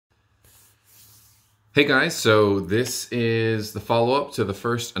Hey guys, so this is the follow-up to the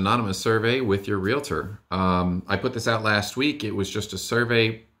first anonymous survey with your realtor. I put this out last week. It was just a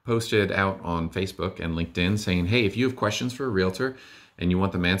survey posted out on Facebook and LinkedIn saying, hey, if you have questions for a realtor and you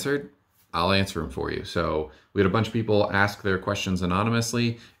want them answered, I'll answer them for you. So we had a bunch of people ask their questions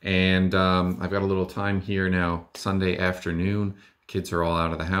anonymously, and I've got a little time here now, Sunday afternoon. Kids are all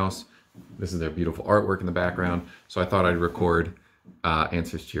out of the house. This is their beautiful artwork in the background. So I thought I'd record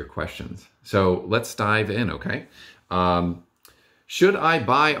answers to your questions. So let's dive in, okay? Should I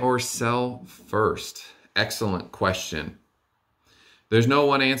buy or sell first? Excellent question. There's no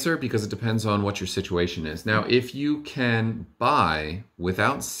one answer because it depends on what your situation is. Now, if you can buy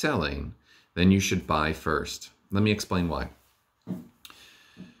without selling, then you should buy first. Let me explain why.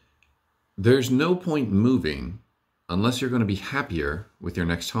 There's no point moving unless you're going to be happier with your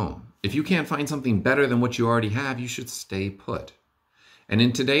next home. If you can't find something better than what you already have, you should stay put. And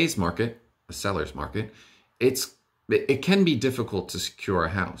in today's market, a seller's market, it can be difficult to secure a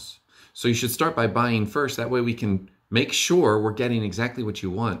house. So you should start by buying first. That way we can make sure we're getting exactly what you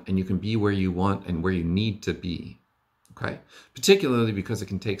want and you can be where you want and where you need to be. Okay? Particularly because it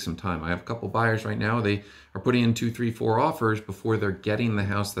can take some time. I have a couple buyers right now. They are putting in 2, 3, 4 offers before they're getting the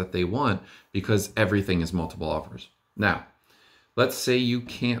house that they want because everything is multiple offers. Now, let's say you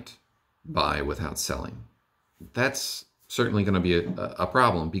can't buy without selling. That's certainly going to be a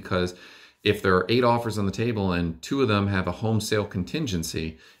problem, because if there are 8 offers on the table and 2 of them have a home sale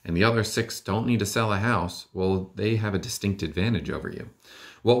contingency and the other 6 don't need to sell a house, well, they have a distinct advantage over you.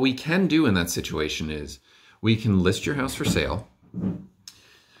 What we can do in that situation is we can list your house for sale,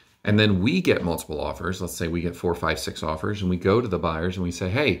 and then we get multiple offers. Let's say we get 4, 5, 6 offers, and we go to the buyers and we say,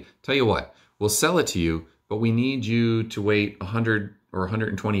 hey, tell you what, we'll sell it to you, but we need you to wait 100 or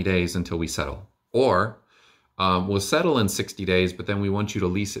 120 days until we settle. Or we'll settle in 60 days, but then we want you to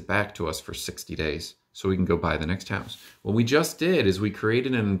lease it back to us for 60 days so we can go buy the next house. What we just did is we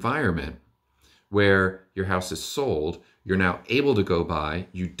created an environment where your house is sold, you're now able to go buy,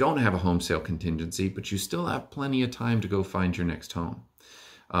 you don't have a home sale contingency, but you still have plenty of time to go find your next home.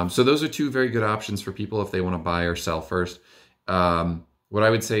 So those are 2 very good options for people if they want to buy or sell first. What I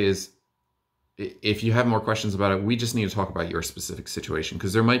would say is, if you have more questions about it, we just need to talk about your specific situation,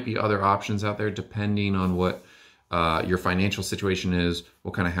 because there might be other options out there depending on what your financial situation is,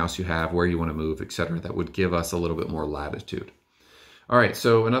 what kind of house you have, where you want to move, etc. That would give us a little bit more latitude. All right,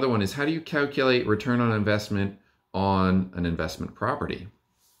 so another one is, how do you calculate return on investment on an investment property?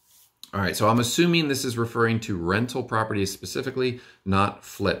 All right, so I'm assuming this is referring to rental properties specifically, not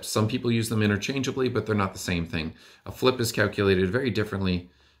flips. Some people use them interchangeably, but they're not the same thing. A flip is calculated very differently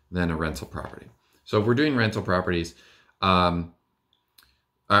than a rental property. So if we're doing rental properties, I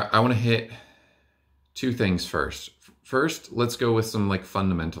want to hit 2 things first. First, let's go with some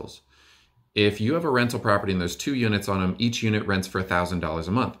fundamentals. If you have a rental property and there's 2 units on them, each unit rents for $1,000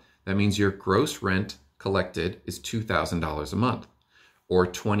 a month. That means your gross rent collected is $2,000 a month, or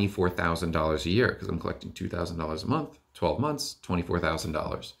 $24,000 a year, because I'm collecting $2,000 a month, 12 months,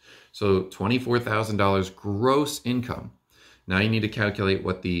 $24,000. So $24,000 gross income. Now you need to calculate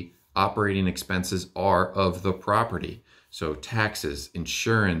what the operating expenses are of the property. So taxes,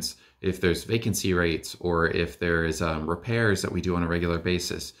 insurance, if there's vacancy rates, or if there is repairs that we do on a regular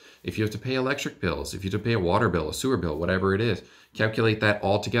basis. If you have to pay electric bills, if you have to pay a water bill, a sewer bill, whatever it is, calculate that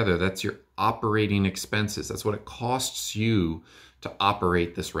all together. That's your operating expenses. That's what it costs you to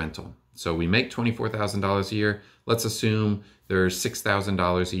operate this rental. So we make $24,000 a year. Let's assume there's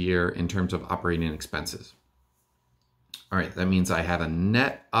 $6,000 a year in terms of operating expenses. All right, that means I have a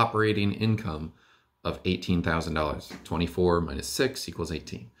net operating income of $18,000. 24 minus 6 equals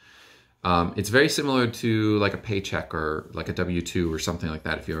 18. It's very similar to like a paycheck or like a W-2 or something like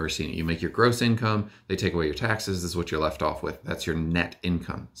that, if you've ever seen it. You make your gross income, they take away your taxes, this is what you're left off with. That's your net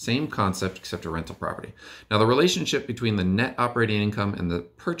income. Same concept, except a rental property. Now, the relationship between the net operating income and the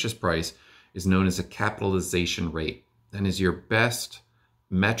purchase price is known as a capitalization rate, and is your best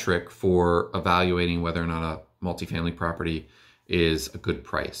metric for evaluating whether or not a multifamily property is a good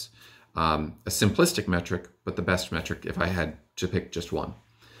price. A simplistic metric, but the best metric if I had to pick just one.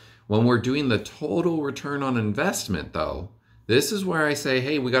 When we're doing the total return on investment, though, this is where I say,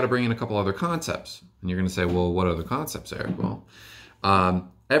 hey, we got to bring in a couple other concepts. And you're going to say, well, what other concepts, Eric? Well,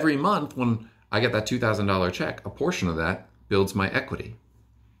 every month when I get that $2,000 check, a portion of that builds my equity.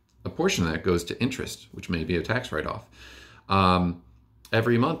 A portion of that goes to interest, which may be a tax write-off.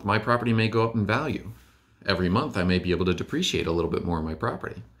 Every month, my property may go up in value. Every month, I may be able to depreciate a little bit more of my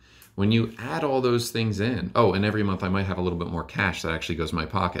property. When you add all those things in, oh, and every month I might have a little bit more cash that actually goes in my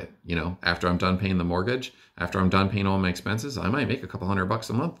pocket. You know, after I'm done paying the mortgage, after I'm done paying all my expenses, I might make a couple $100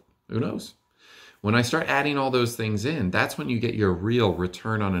 a month. Who knows? When I start adding all those things in, that's when you get your real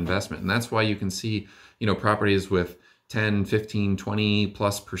return on investment. And that's why you can see, properties with 10, 15,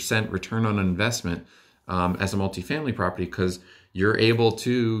 20+% return on investment as a multifamily property, because you're able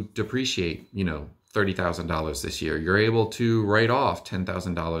to depreciate, $30,000 this year. You're able to write off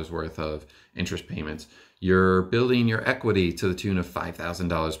 $10,000 worth of interest payments. You're building your equity to the tune of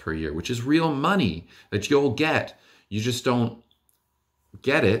 $5,000 per year, which is real money that you'll get. You just don't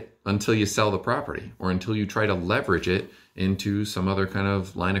get it until you sell the property or until you try to leverage it into some other kind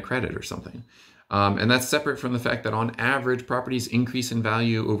of line of credit or something. And that's separate from the fact that on average, properties increase in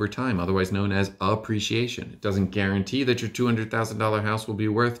value over time, otherwise known as appreciation. It doesn't guarantee that your $200,000 house will be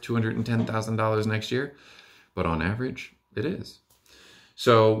worth $210,000 next year, but on average, it is.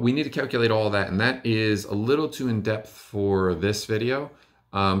 So we need to calculate all that, and that is a little too in-depth for this video.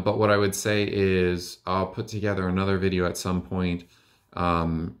 But what I would say is I'll put together another video at some point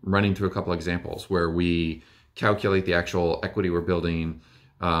running through a couple examples where we calculate the actual equity we're building.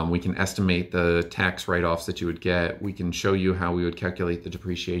 We can estimate the tax write-offs that you would get. We can show you how we would calculate the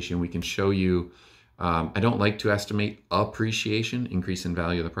depreciation. We can show you, I don't like to estimate appreciation, increase in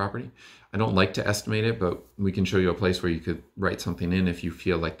value of the property. I don't like to estimate it, but we can show you a place where you could write something in if you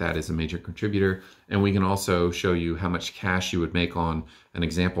feel like that is a major contributor. And we can also show you how much cash you would make on an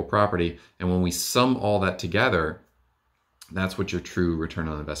example property. And when we sum all that together, that's what your true return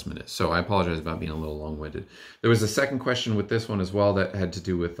on investment is. So I apologize about being a little long-winded. There was a second question with this one as well that had to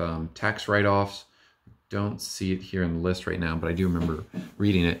do with tax write-offs. Don't see it here in the list right now, but I do remember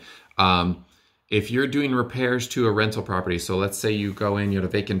reading it. If you're doing repairs to a rental property, so let's say you go in, you had a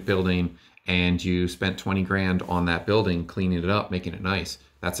vacant building and you spent 20 grand on that building, cleaning it up, making it nice,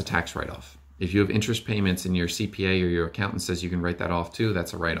 that's a tax write-off. If you have interest payments and your CPA or your accountant says you can write that off too,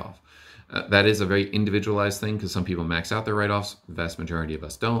 that's a write-off. That is a very individualized thing because some people max out their write-offs. The vast majority of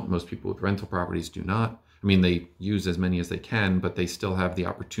us don't. Most people with rental properties do not. I mean, they use as many as they can, but they still have the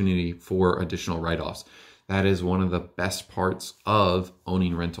opportunity for additional write-offs. That is one of the best parts of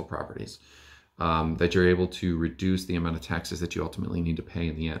owning rental properties, that you're able to reduce the amount of taxes that you ultimately need to pay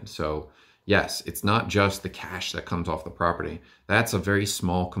in the end. So yes, it's not just the cash that comes off the property. That's a very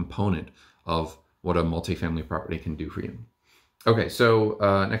small component of what a multifamily property can do for you. Okay, so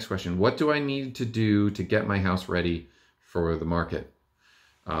next question. What do I need to do to get my house ready for the market?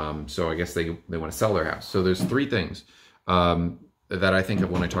 So I guess they want to sell their house. So there's three things that I think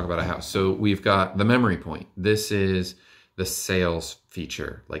of when I talk about a house. So we've got the memory point. This is the sales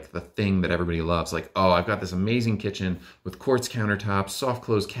feature, like the thing that everybody loves. Like, oh, I've got this amazing kitchen with quartz countertops, soft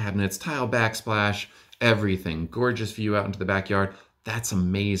close cabinets, tile backsplash, everything. Gorgeous view out into the backyard. That's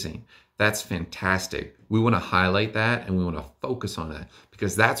amazing. That's fantastic. We want to highlight that and we want to focus on that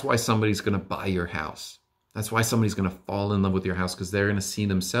because that's why somebody's going to buy your house. That's why somebody's going to fall in love with your house because they're going to see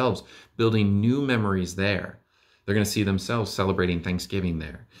themselves building new memories there. They're going to see themselves celebrating Thanksgiving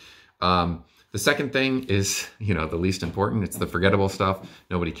there. The second thing is, the least important. It's the forgettable stuff.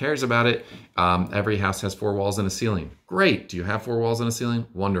 Nobody cares about it. Every house has 4 walls and a ceiling. Great. Do you have 4 walls and a ceiling?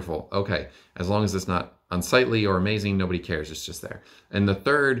 Wonderful. Okay. As long as it's not unsightly or amazing, nobody cares. It's just there. And the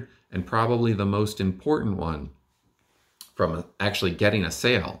third, and probably the most important one from actually getting a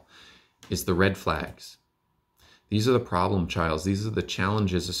sale, is the red flags. These are the problem childs. These are the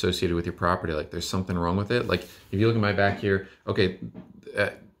challenges associated with your property. Like there's something wrong with it. Like if you look at my back here, okay,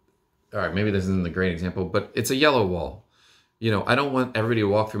 all right, maybe this isn't a great example, but it's a yellow wall. I don't want everybody to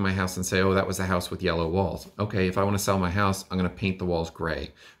walk through my house and say, oh, that was a house with yellow walls. Okay, if I want to sell my house, I'm going to paint the walls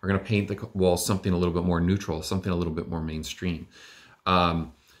gray. We're going to paint the walls something a little bit more neutral, something a little bit more mainstream.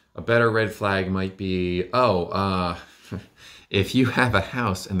 A better red flag might be, if you have a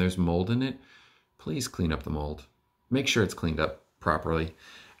house and there's mold in it, please clean up the mold. Make sure it's cleaned up properly.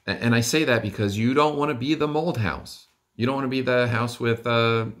 And I say that because you don't want to be the mold house. You don't want to be the house with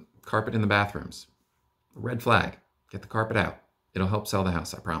carpet in the bathrooms. Red flag. Get the carpet out. It'll help sell the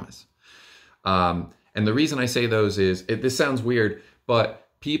house, I promise. And the reason I say those is, this sounds weird, but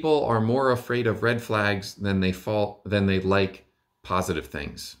people are more afraid of red flags than they like positive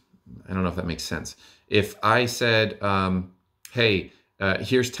things. I don't know if that makes sense. If I said, hey,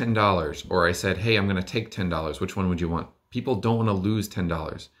 here's $10, or I said, hey, I'm going to take $10, which one would you want? People don't want to lose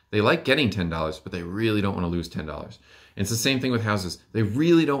 $10. They like getting $10, but they really don't want to lose $10. And it's the same thing with houses. They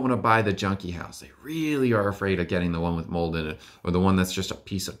really don't want to buy the junky house. They really are afraid of getting the one with mold in it or the one that's just a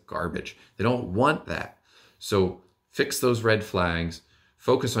piece of garbage. They don't want that. So fix those red flags.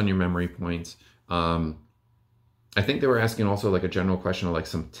 Focus on your memory points. I think they were asking also like a general question of like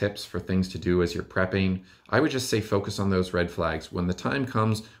some tips for things to do as you're prepping. I would just say focus on those red flags. When the time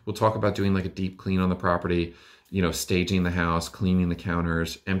comes, we'll talk about doing like a deep clean on the property staging the house, cleaning the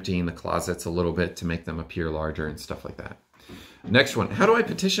counters, emptying the closets a little bit to make them appear larger and stuff like that. Next one, how do I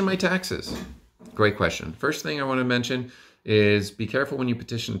petition my taxes? Great question. First thing I want to mention is be careful when you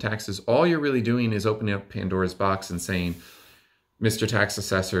petition taxes. All you're really doing is opening up Pandora's box and saying, Mr. Tax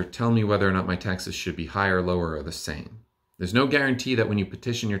Assessor, tell me whether or not my taxes should be higher, lower, or the same. There's no guarantee that when you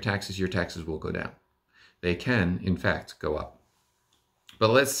petition your taxes will go down. They can, in fact, go up.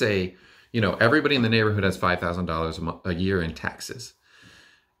 But let's say, everybody in the neighborhood has $5,000 a year in taxes,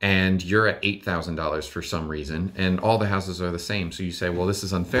 and you're at $8,000 for some reason, and all the houses are the same. So you say, well, this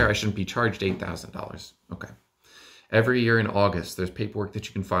is unfair. I shouldn't be charged $8,000. Okay. Every year in August, there's paperwork that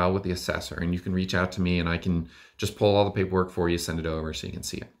you can file with the assessor, and you can reach out to me and I can just pull all the paperwork for you, send it over so you can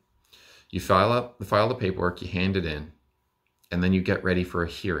see it. You file the paperwork, you hand it in, and then you get ready for a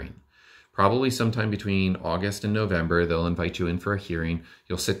hearing. Probably sometime between August and November, they'll invite you in for a hearing.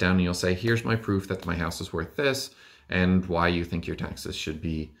 You'll sit down and you'll say, here's my proof that my house is worth this and why you think your taxes should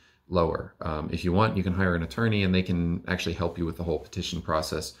be lower. If you want, you can hire an attorney and they can actually help you with the whole petition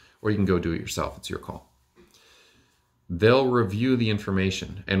process, or you can go do it yourself. It's your call. They'll review the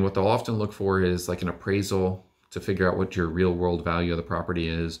information, and what they'll often look for is like an appraisal to figure out what your real world value of the property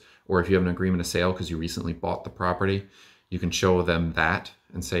is, or if you have an agreement of sale because you recently bought the property, you can show them that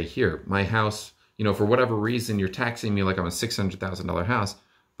and say, here, my house, for whatever reason, you're taxing me like I'm a $600,000 house,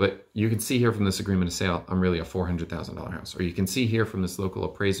 but you can see here from this agreement of sale, I'm really a $400,000 house. Or you can see here from this local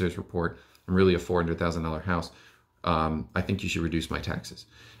appraiser's report, I'm really a $400,000 house. I think you should reduce my taxes.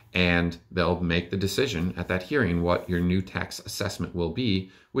 And they'll make the decision at that hearing what your new tax assessment will be,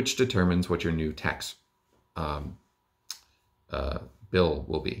 which determines what your new tax bill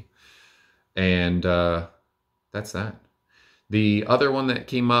will be. And that's that. The other one that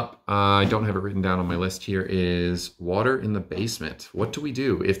came up, I don't have it written down on my list here, is water in the basement. What do we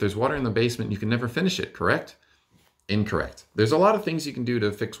do? If there's water in the basement, you can never finish it, correct? Incorrect. There's a lot of things you can do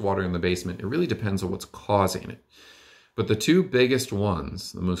to fix water in the basement. It really depends on what's causing it. But the two biggest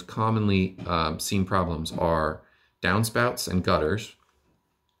ones, the most commonly seen problems, are downspouts and gutters,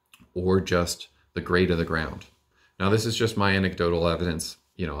 or just the grade of the ground. Now, this is just my anecdotal evidence.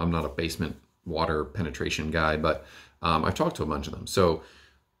 I'm not a basement water penetration guy, but I've talked to a bunch of them. So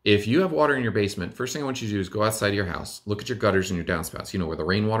if you have water in your basement, first thing I want you to do is go outside your house, look at your gutters and your downspouts, where the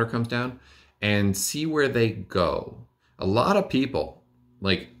rainwater comes down, and see where they go. A lot of people,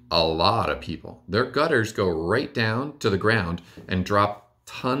 their gutters go right down to the ground and drop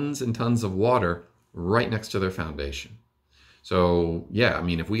tons and tons of water right next to their foundation. So yeah,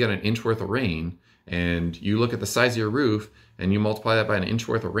 if we got an inch worth of rain and you look at the size of your roof and you multiply that by an inch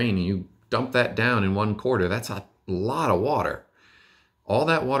worth of rain and you dump that down in 1 quarter, that's a lot of water. All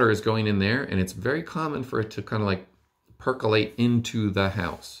that water is going in there, and it's very common for it to kind of like percolate into the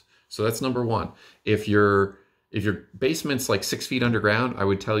house. So that's number one. If your basement's like 6 feet underground, I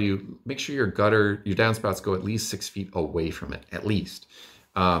would tell you, make sure your downspouts go at least 6 feet away from it, at least.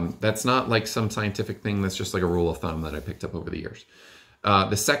 That's not like some scientific thing. That's just like a rule of thumb that I picked up over the years.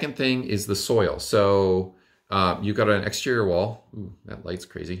 The second thing is the soil. So you've got an exterior wall. Ooh, that light's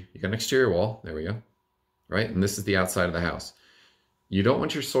crazy. You got an exterior wall. There we go. Right? And this is the outside of the house. You don't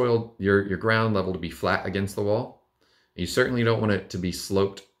want your soil, your ground level to be flat against the wall. You certainly don't want it to be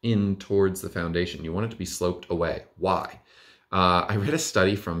sloped in towards the foundation. You want it to be sloped away. Why? I read a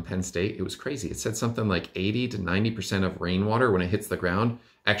study from Penn State. It was crazy. It said something like 80 to 90% of rainwater when it hits the ground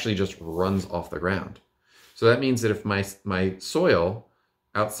actually just runs off the ground. So that means that if my soil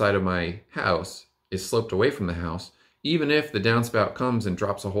outside of my house is sloped away from the house, even if the downspout comes and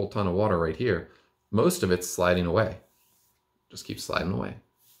drops a whole ton of water right here, most of it's sliding away. Just keep sliding away,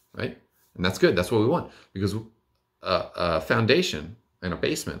 right? And that's good. That's what we want, because a foundation and a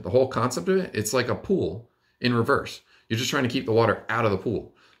basement, the whole concept of it, it's like a pool in reverse. You're just trying to keep the water out of the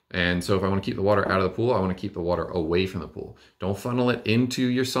pool. And so if I want to keep the water out of the pool, I want to keep the water away from the pool. Don't funnel it into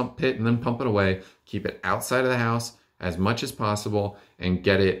your sump pit and then pump it away. Keep it outside of the house as much as possible and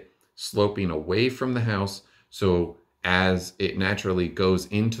get it sloping away from the house. So as it naturally goes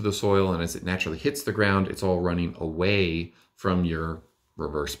into the soil and as it naturally hits the ground, it's all running away from your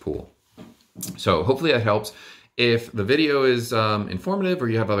reverse pool. So hopefully that helps. If the video is informative or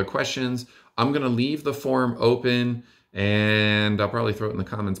you have other questions, I'm going to leave the forum open and I'll probably throw it in the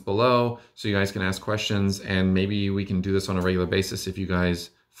comments below so you guys can ask questions, and maybe we can do this on a regular basis if you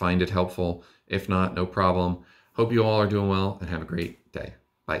guys find it helpful. If not, no problem. Hope you all are doing well and have a great day.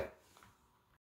 Bye.